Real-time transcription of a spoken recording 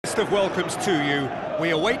warmest of welcomes to you. We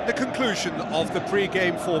await the conclusion of the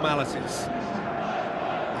pre-game formalities.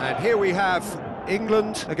 And here we have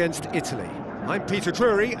England against Italy. I'm Peter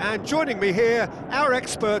Drury, and joining me here, our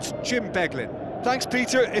expert, Jim Beglin. Thanks,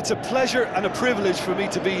 Peter. It's a pleasure and a privilege for me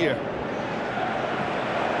to be here.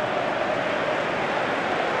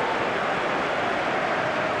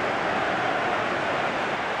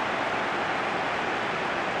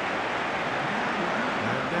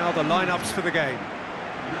 And now the lineups for the game.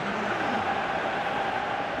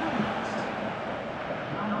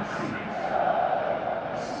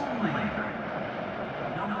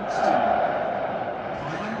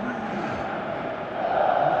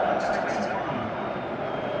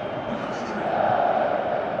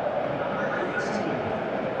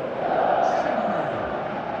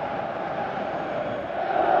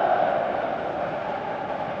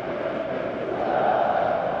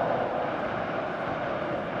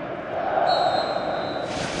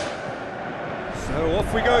 So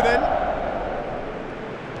off we go then.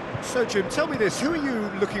 So Jim, tell me this, who are you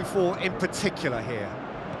looking for in particular here?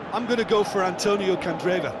 I'm going to go for Antonio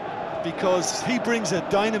Candreva because he brings a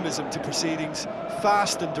dynamism to proceedings,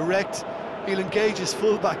 fast and direct. He'll engage his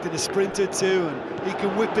fullback in a sprinter too, and he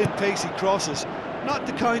can whip in pacey crosses. Not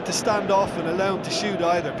the kind to stand off and allow him to shoot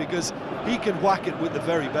either, because he can whack it with the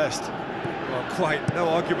very best. Well, quite no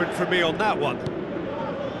argument from me on that one.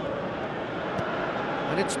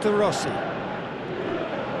 And it's De Rossi.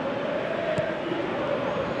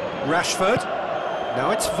 Rashford.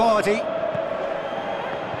 Now it's Vardy.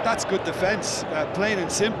 That's good defence, plain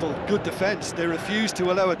and simple, good defence. They refuse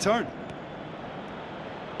to allow a turn.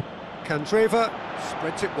 Candreva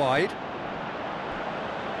spreads it wide.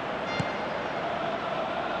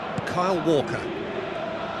 Kyle Walker.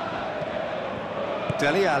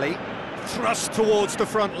 Dele Alli, thrust towards the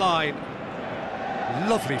front line.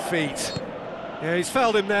 Lovely feet. Yeah, he's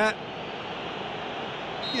fouled him there.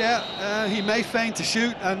 Yeah, he may feign to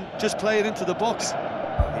shoot and just play it into the box.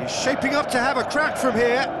 He's shaping up to have a crack from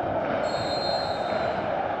here.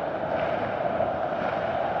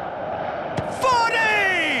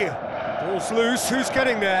 Vardy! Ball's loose, who's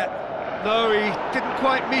getting there? No, he didn't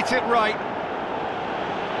quite meet it right.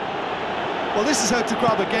 Well, this is how to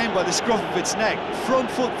grab a game by the scruff of its neck. Front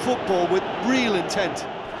foot football with real intent.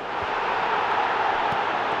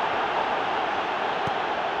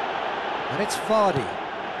 And it's Vardy.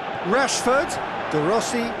 Rashford, De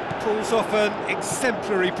Rossi pulls off an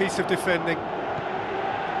exemplary piece of defending.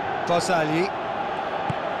 Barzagli.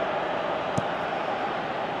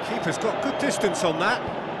 Keeper's got good distance on that.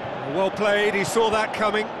 Well played, he saw that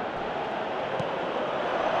coming.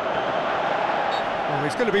 Well,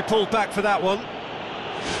 he's going to be pulled back for that one.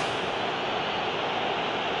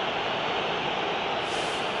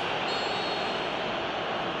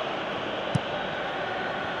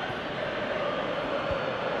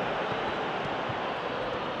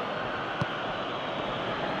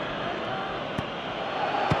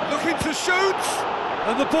 Looking to shoot,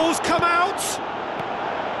 and the ball's come out.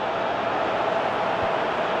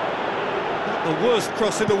 Not the worst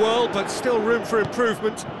cross in the world, but still room for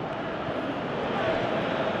improvement.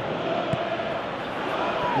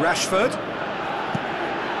 Rashford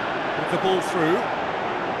with the ball through.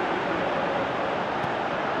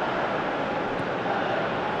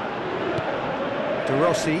 De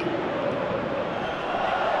Rossi.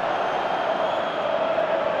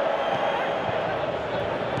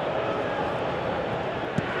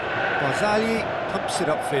 Barzagli pumps it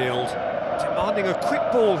upfield, demanding a quick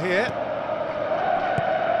ball here.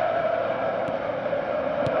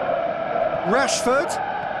 Rashford.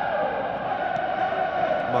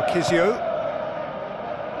 Marquisio.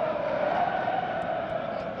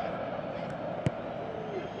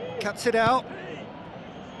 Cuts it out.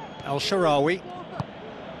 El Shaarawy.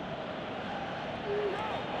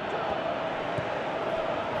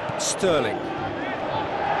 Sterling.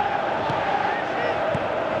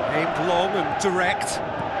 Aimed long and direct.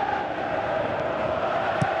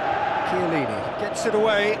 Chiellini gets it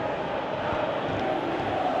away.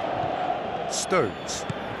 Stones.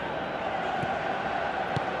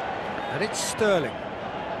 And it's Sterling.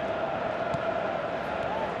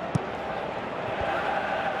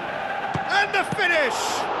 And the finish!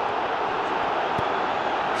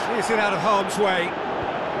 Clears it out of harm's way.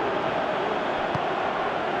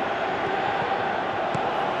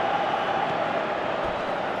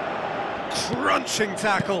 Crunching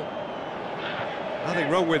tackle. Nothing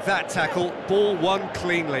wrong with that tackle. Ball won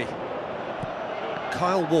cleanly.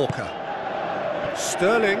 Kyle Walker.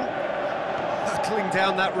 Sterling. Hurtling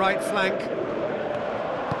down that right flank.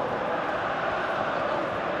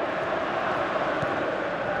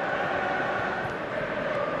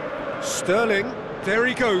 Sterling, there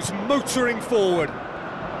he goes, motoring forward.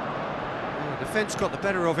 Well, the defence got the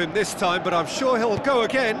better of him this time, but I'm sure he'll go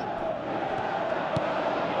again.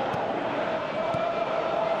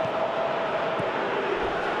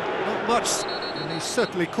 Not much, and he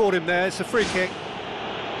certainly caught him there. It's a free kick.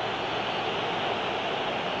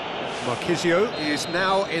 Marquisio is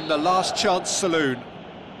now in the last chance saloon.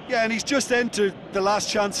 Yeah, and he's just entered the last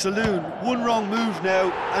chance saloon. One wrong move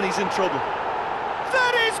now, and he's in trouble.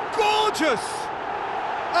 That is gorgeous!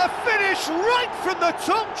 A finish right from the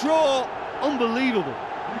top drawer. Unbelievable.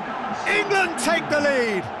 England take the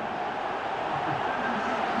lead.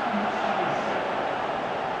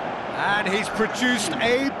 And he's produced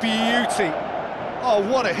a beauty. Oh,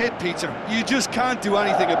 what a hit, Peter. You just can't do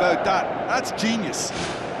anything about that. That's genius.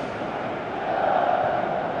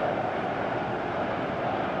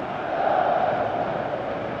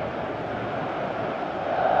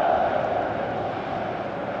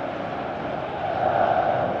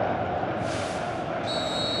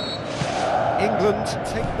 England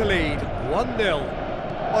take the lead, 1-0.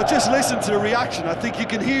 Well, just listen to the reaction. I think you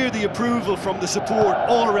can hear the approval from the support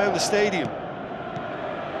all around the stadium.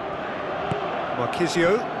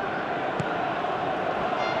 Marquisio.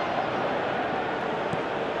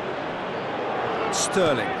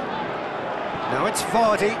 Sterling. Now it's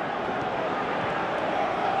Vardy.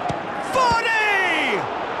 Vardy!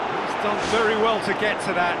 He's done very well to get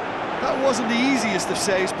to that. That wasn't the easiest of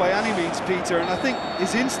saves by any means, Peter, and I think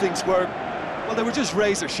his instincts were, well, they were just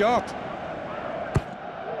razor sharp.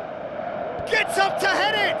 Gets up to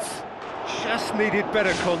head it! Just needed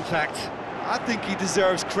better contact. I think he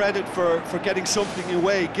deserves credit for getting something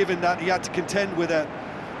away, given that he had to contend with a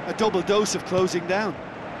double dose of closing down.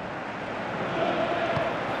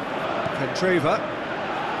 Candreva.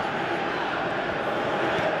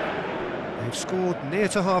 They've scored near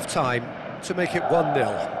to half-time to make it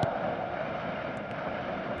 1-0.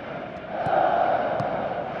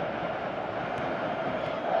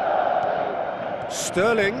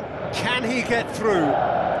 Sterling, can he get through?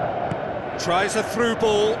 Tries a through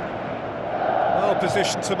ball. Well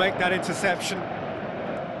positioned to make that interception.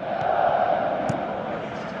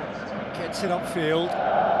 Gets it upfield.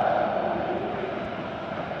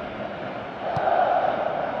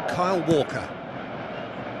 Kyle Walker.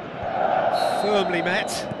 Firmly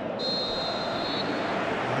met.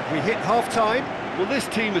 Have we hit half-time? Well, this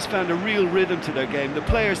team has found a real rhythm to their game. The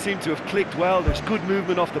players seem to have clicked well. There's good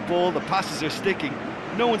movement off the ball. The passes are sticking.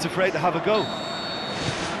 No one's afraid to have a go.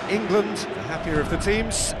 England, the happier of the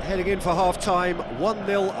teams, heading in for half-time,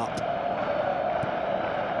 1-0 up.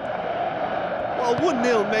 Well,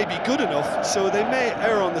 1-0 may be good enough, so they may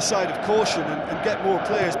err on the side of caution and get more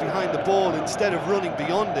players behind the ball instead of running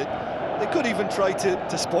beyond it. They could even try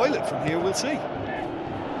to spoil it from here, we'll see.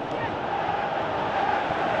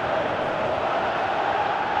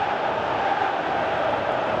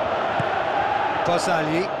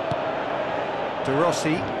 Barzagli, De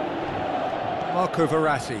Rossi, Marco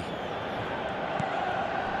Verratti.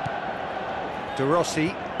 De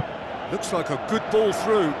Rossi, looks like a good ball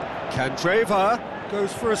through. Candreva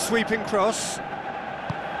goes for a sweeping cross.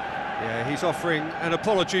 Yeah, he's offering an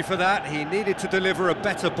apology for that. He needed to deliver a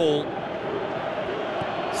better ball.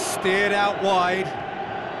 Steered out wide.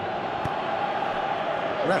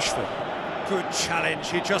 Rashford, good challenge,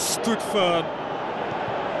 he just stood firm.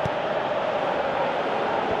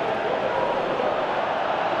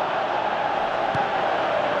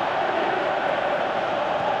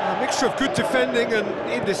 Mixture of good defending and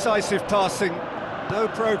indecisive passing. No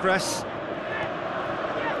progress.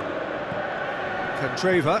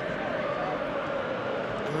 Candreva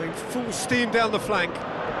going full steam down the flank.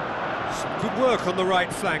 Some good work on the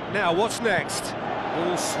right flank. Now, what's next?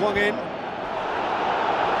 Ball swung in.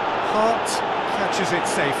 Hart catches it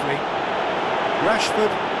safely.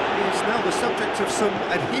 Rashford is now the subject of some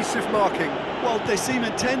adhesive marking. Well, they seem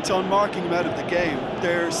intent on marking him out of the game.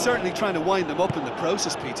 They're certainly trying to wind them up in the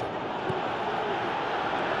process, Peter.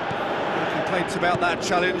 No complaints about that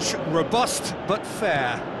challenge. Robust but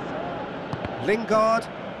fair. Lingard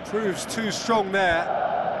proves too strong there.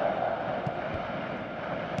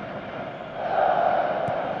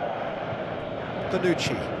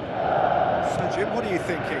 Bonucci. So, Jim, what are you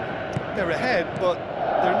thinking? They're ahead, but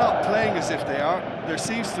they're not playing as if they are. There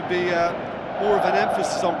seems to be more of an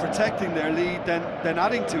emphasis on protecting their lead than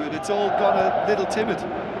adding to it. It's all gone a little timid.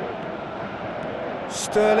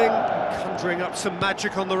 Sterling conjuring up some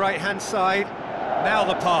magic on the right-hand side. Now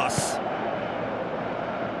the pass.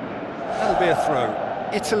 That'll be a throw.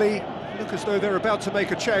 Italy look as though they're about to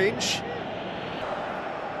make a change.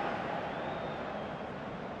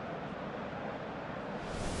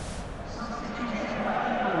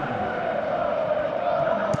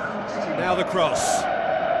 now the cross.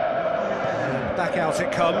 And back out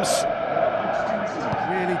it comes.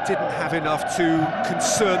 Really didn't have enough to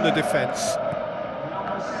concern the defence.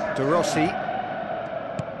 De Rossi.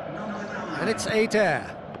 And it's Adair.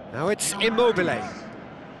 Now it's Immobile.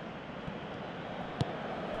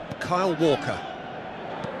 Kyle Walker.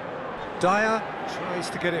 Dyer tries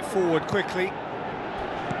to get it forward quickly.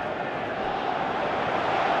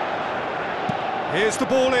 Here's the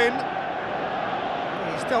ball in.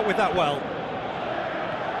 He's dealt with that well.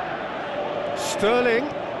 Sterling.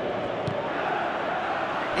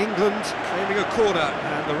 England claiming a corner,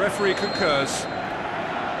 and the referee concurs.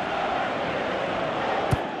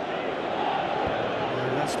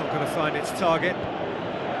 And that's not going to find its target.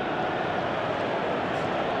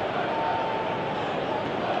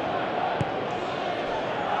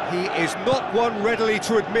 He is not one readily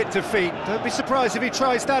to admit defeat. Don't be surprised if he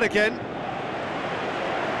tries that again.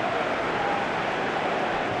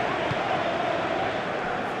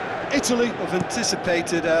 Italy have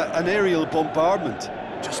anticipated an aerial bombardment.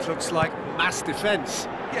 Just looks like mass defence.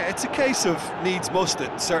 Yeah, it's a case of needs must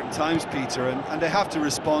at certain times, Peter, and they have to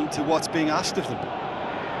respond to what's being asked of them.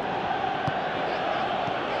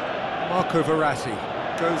 Marco Verratti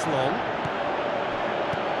goes long.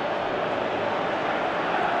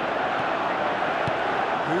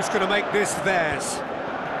 Who's going to make this theirs?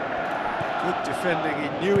 Good defending,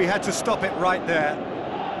 he knew he had to stop it right there.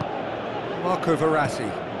 Marco Verratti.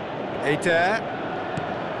 Adair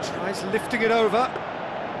tries lifting it over.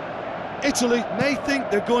 Italy may think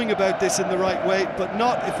they're going about this in the right way, but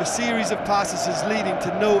not if a series of passes is leading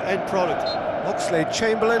to no end product.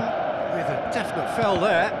 Oxlade-Chamberlain with a definite foul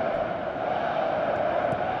there.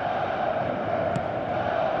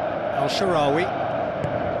 Al-Sharawi.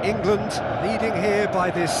 England leading here by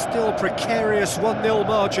this still precarious 1-0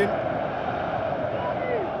 margin.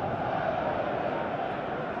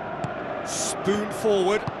 Spoon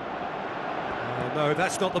forward. Oh no,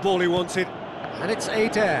 that's not the ball he wanted. And it's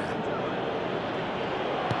Adair.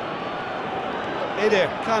 Adair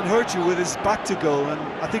can't hurt you with his back to goal, and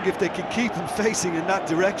I think if they can keep him facing in that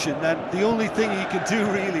direction, then the only thing he can do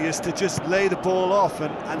really is to just lay the ball off,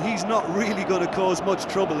 and he's not really going to cause much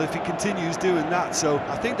trouble if he continues doing that. So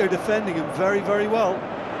I think they're defending him very, very well.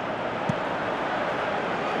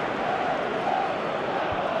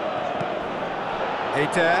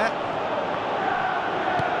 Adair.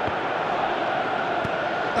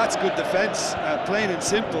 That's good defence, plain and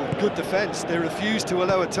simple, good defence. They refuse to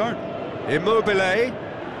allow a turn. Immobile.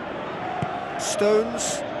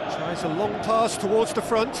 Stones tries a long pass towards the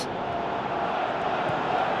front.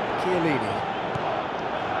 Chiellini.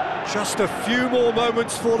 Just a few more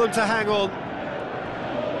moments for them to hang on.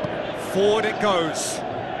 Forward it goes.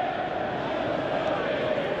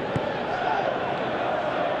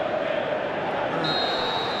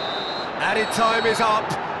 Added time is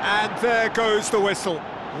up, and there goes the whistle.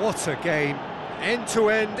 What a game. End to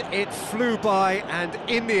end, it flew by, and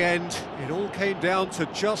in the end, it all came down to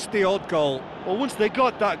just the odd goal. Well, once they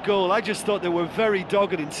got that goal, I just thought they were very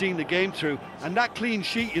dogged in seeing the game through, and that clean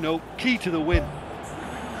sheet, you know, key to the win.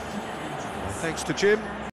 Thanks to Jim.